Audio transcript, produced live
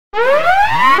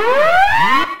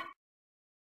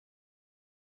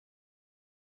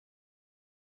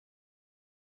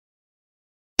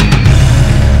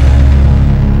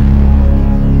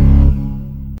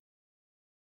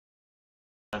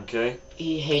okay?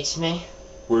 He hates me.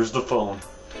 Where's the phone?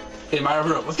 In my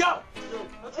room. Let's go!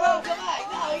 Let's go! Come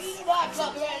back! No, you do not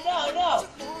come back! No, no!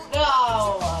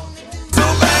 No! So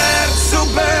bad, so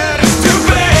bad, it's too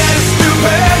bad, it's too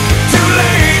bad, too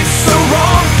late, so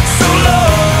wrong, so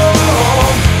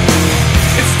long.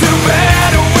 It's too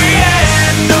bad we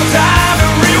had no time to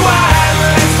rewind.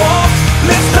 Let's walk,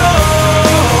 let's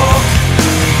talk.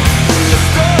 Let's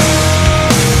go.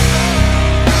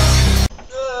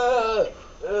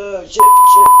 Shit.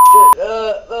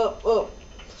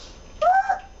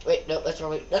 Wait, no, that's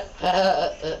wrong.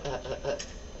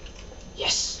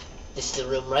 Yes, this is the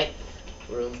room, right?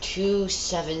 Room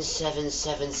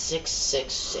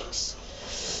 2777666.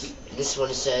 This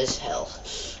one says hell.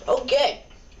 Okay.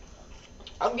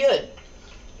 I'm good.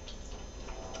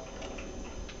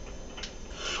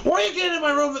 Why are you getting in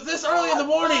my room this early in the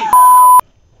morning?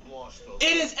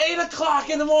 It is 8 o'clock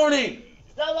in the morning.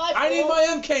 It's not my fault. I need my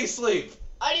MK sleep.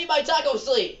 I need my taco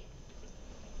sleep.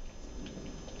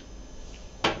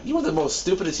 You are the most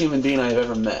stupidest human being I have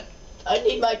ever met. I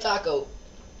need my taco.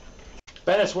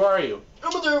 Benis, where are you?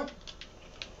 I'm through.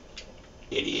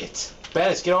 Idiot.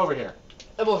 Benis, get over here.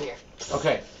 I'm over here.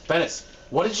 Okay, Benis,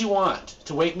 what did you want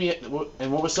to wake me up,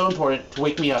 and what was so important to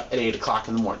wake me up at 8 o'clock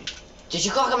in the morning? Did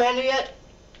you call Commander yet?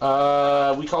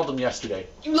 We called him yesterday.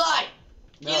 You lied!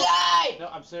 No. You lied! No,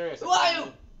 I'm serious. Who are you?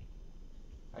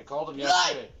 I called him You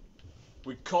yesterday.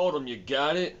 We called him, you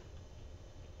got it?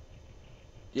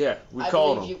 Yeah, we I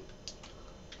called believe him.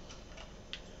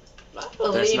 I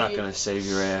believe That's not you. gonna save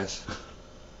your ass.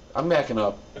 I'm backing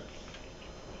up.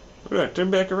 Alright, turn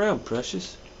back around,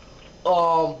 precious.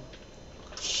 Oh,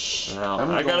 Now, I'm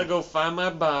I gotta going- go find my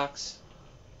box.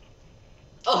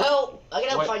 Oh, hell! I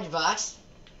gotta Wait. find your box.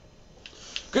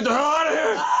 Get the hell out of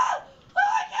here! Ah! Oh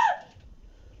my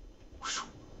god!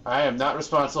 I am not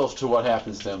responsible to what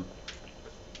happens to him.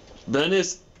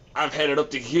 Benis, I've headed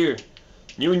up to here.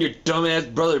 You and your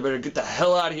dumbass brother better get the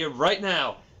hell out of here right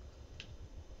now.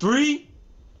 3,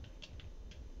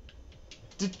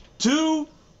 2.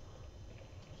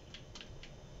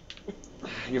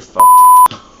 You're fucked.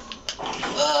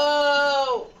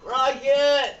 Oh,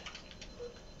 Rocket!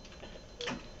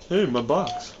 Hey, my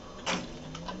box.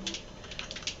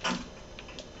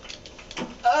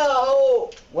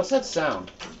 Oh! What's that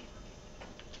sound?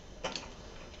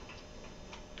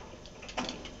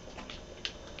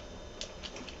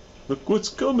 Look what's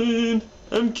coming.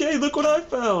 MK, look what I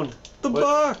found. The What?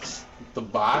 box. The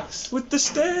box? With the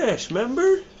stash,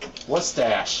 remember? What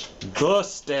stash? The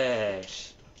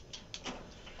stash.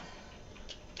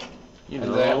 You know,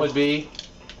 And that would be...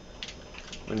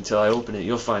 until I open it,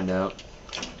 you'll find out.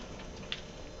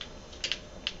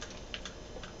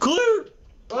 Clear!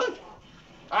 What?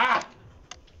 Ah!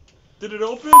 Did it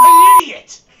open? An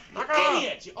idiot! You Ah.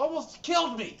 idiot! You almost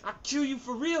killed me! I'll kill you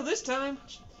for real this time.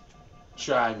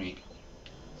 Try me.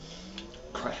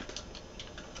 Crap.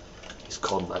 He's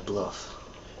called my bluff.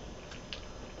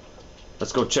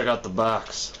 Let's go check out the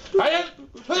box. I am...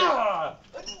 Ah!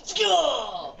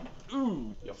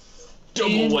 Ooh, You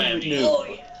double whammy. Oh,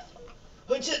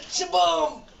 yeah.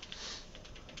 Cha-boom!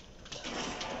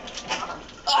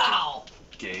 Ow!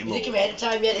 Game Is it over. commander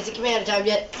time yet? Is it commander time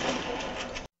yet?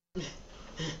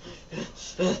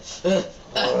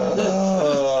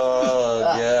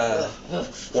 Yeah.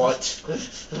 What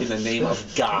in the name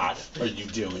of God are you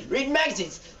doing? Reading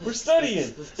magazines. We're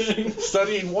studying.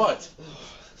 Studying what?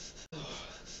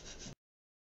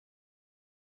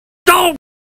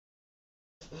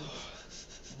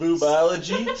 Boo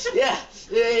biology. Yeah,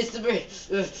 it's the brain.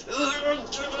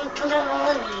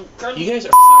 You guys are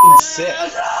f***ing sick.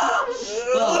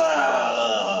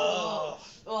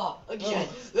 Oh, again.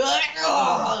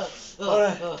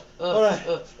 Alright.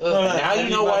 Now you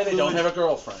know why they don't have a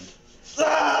girlfriend.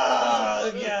 Yeah.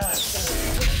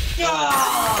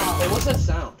 Hey, what's that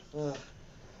sound?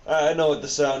 I know what the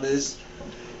sound is.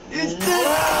 It's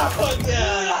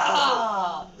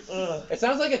It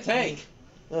sounds like a tank.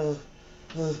 a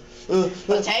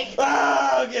tank?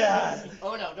 Oh god!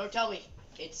 Oh no, don't tell me.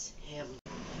 It's him.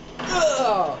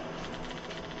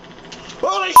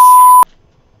 Holy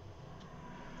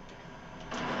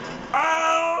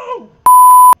Ow!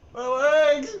 My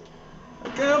legs! I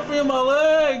can't feel my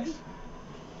legs!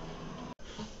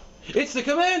 It's the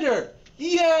commander!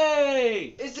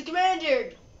 Yay! It's the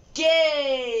commander!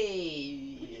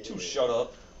 Yay! Two, shut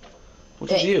up.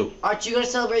 What'd you do? Aren't you gonna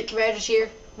celebrate commanders here?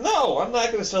 No, I'm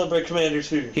not gonna celebrate Commanders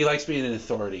here. He likes being an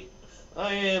authority.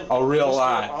 I am A real Mr.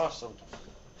 lot. Awesome.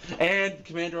 And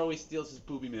Commander always steals his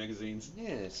booby magazines. Yeah,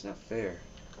 it's not fair.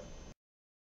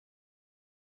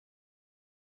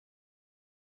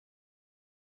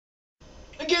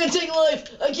 Again! can't take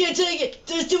life. I can't take it.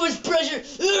 There's too much pressure.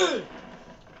 Ugh.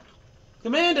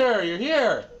 Commander, you're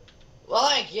here. Well,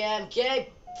 I am, okay?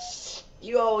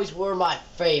 You always were my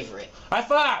favorite. High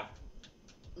five.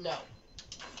 No,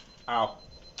 Ow.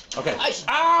 Okay. I should-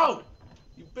 Ow!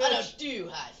 You I bitch. don't do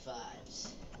high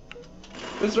fives.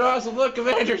 Mr. Awesome, look,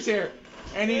 Commander's here.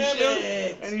 And he's Damn shooting.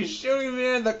 it. And he's shooting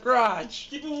me in the crotch.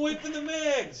 Keep him away from the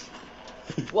mags.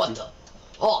 What the?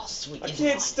 Oh, sweet. I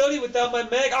can't study without my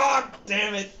mag. Oh,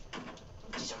 damn it.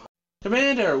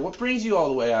 Commander, what brings you all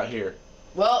the way out here?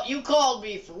 Well, you called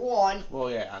me for one, Well,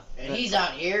 yeah. and he's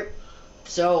out here.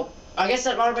 So, I guess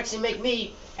that might actually make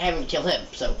me having to kill him.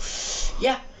 So,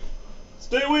 yeah.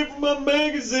 Stay away from my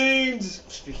magazines.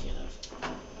 Speaking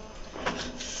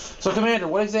of. So, Commander,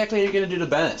 what exactly are you going to do to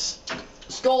Benis?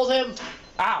 Scold him.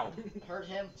 Ow! Hurt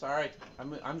him. Sorry.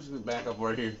 I'm just going to back up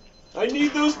right here. I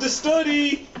need those to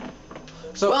study.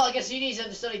 So, Well, I guess he needs him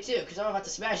to study too, because I'm about to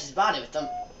smash his body with them.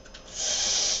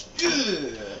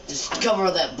 Just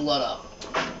cover that blood up.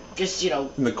 Just, you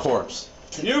know, in the corpse.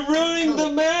 You're ruining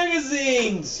the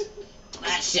magazines.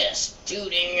 that's just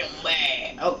shooting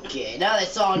away. Okay, now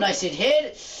that's all nice and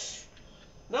hid.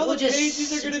 Now We'll the just-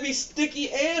 pages are gonna be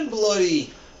sticky and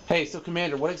bloody. Hey, so,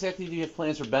 Commander, what exactly do you have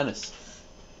plans for Benis?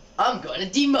 I'm going to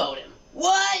demote him.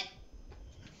 What?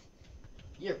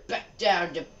 You're back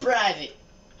down to private,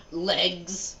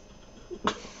 legs.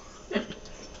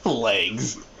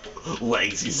 Legs.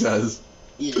 Legs, he says.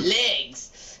 Your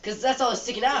legs. Because that's all that's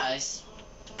sticking out.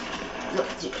 Look,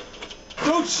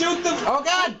 Don't shoot them. Oh,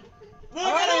 God!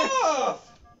 Knock it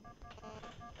off.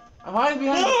 I'm hiding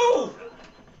behind No.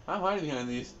 I'm hiding behind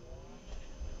these.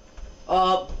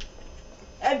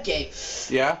 MK,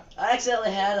 Yeah? I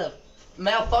accidentally had a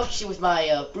malfunction with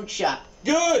my brute shot.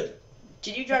 Good.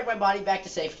 Can you drag my body back to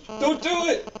safety? Don't do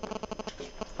it.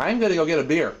 I'm gonna go get a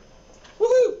beer.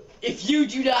 Woohoo. If you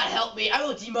do not help me, I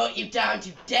will demote you down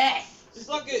to death.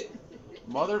 Suck it.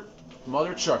 Mother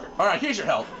trucker. Alright, here's your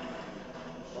help.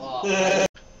 Oh,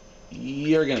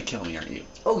 You're gonna kill me, aren't you?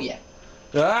 oh yeah.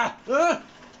 Ah!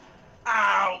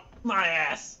 Ow! My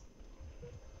ass!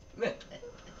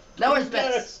 Now where's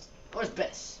Bess? Where's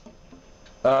Bess?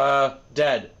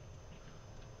 Dead.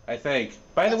 I think.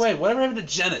 By the way, whatever happened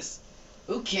to Jenis?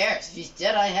 Who cares? If he's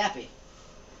dead, I'm happy.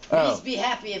 Oh, Please be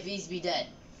happy if he's be dead.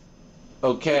 You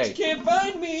okay. can't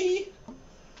find me.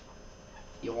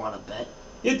 You want to bet?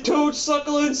 You toad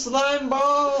suckling slime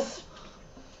ball.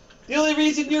 The only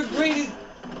reason you're great is.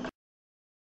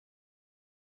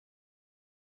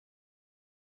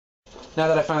 Now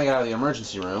that I finally got out of the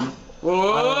emergency room. Whoa,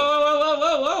 whoa, whoa, whoa,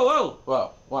 whoa, whoa, whoa!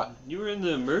 Whoa, what? You were in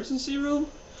the emergency room?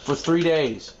 For 3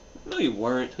 days. No, you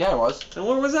weren't. Yeah, I was. And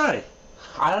where was I?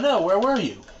 I don't know, where were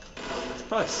you?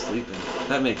 Probably sleeping.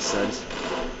 That makes sense.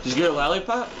 Did you get a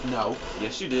lollipop? No.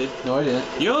 Yes, you did. No, I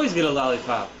didn't. You always get a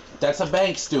lollipop. That's a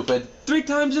bank, stupid. 3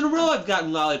 times in a row I've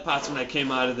gotten lollipops when I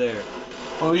came out of there.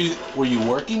 Were you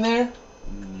working there?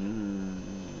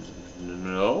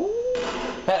 No.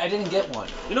 Pat, I didn't get one.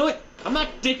 You know what? I'm not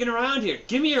dicking around here.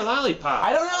 Give me your lollipop.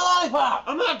 I don't have a lollipop!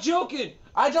 I'm not joking.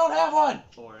 I don't have one!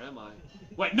 Or am I?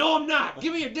 Wait, no, I'm not.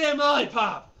 Give me your damn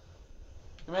lollipop.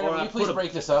 Commander, Or will I you please put a-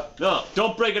 break this up? No,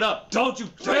 don't break it up. Don't you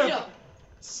Break dare. it up.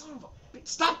 Son of a bitch.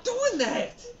 Stop doing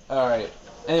that. Alright.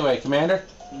 Anyway, Commander,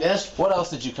 Yes. what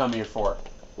else did you come here for?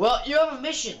 Well, you have a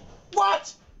mission.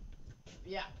 What?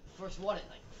 Yeah, first one in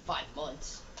like 5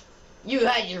 months. You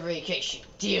had your vacation.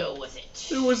 Deal with it.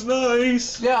 It was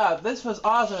nice. Yeah, this was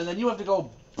awesome, and then you have to go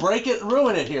break it and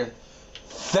ruin it here.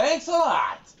 Thanks a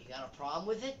lot! You got a problem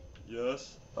with it?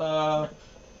 Yes.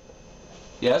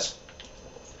 Yes?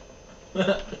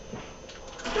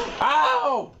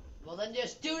 Ow! Well, then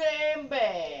just do it in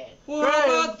bed. What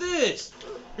about this?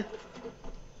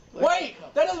 Where'd Wait! you come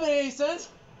That doesn't make any sense!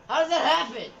 from? How does that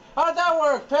happen? How did that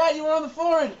work? Pat, you were on the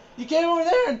floor and you came over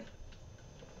there and...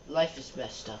 Life is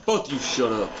messed up. Both you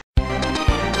shut up.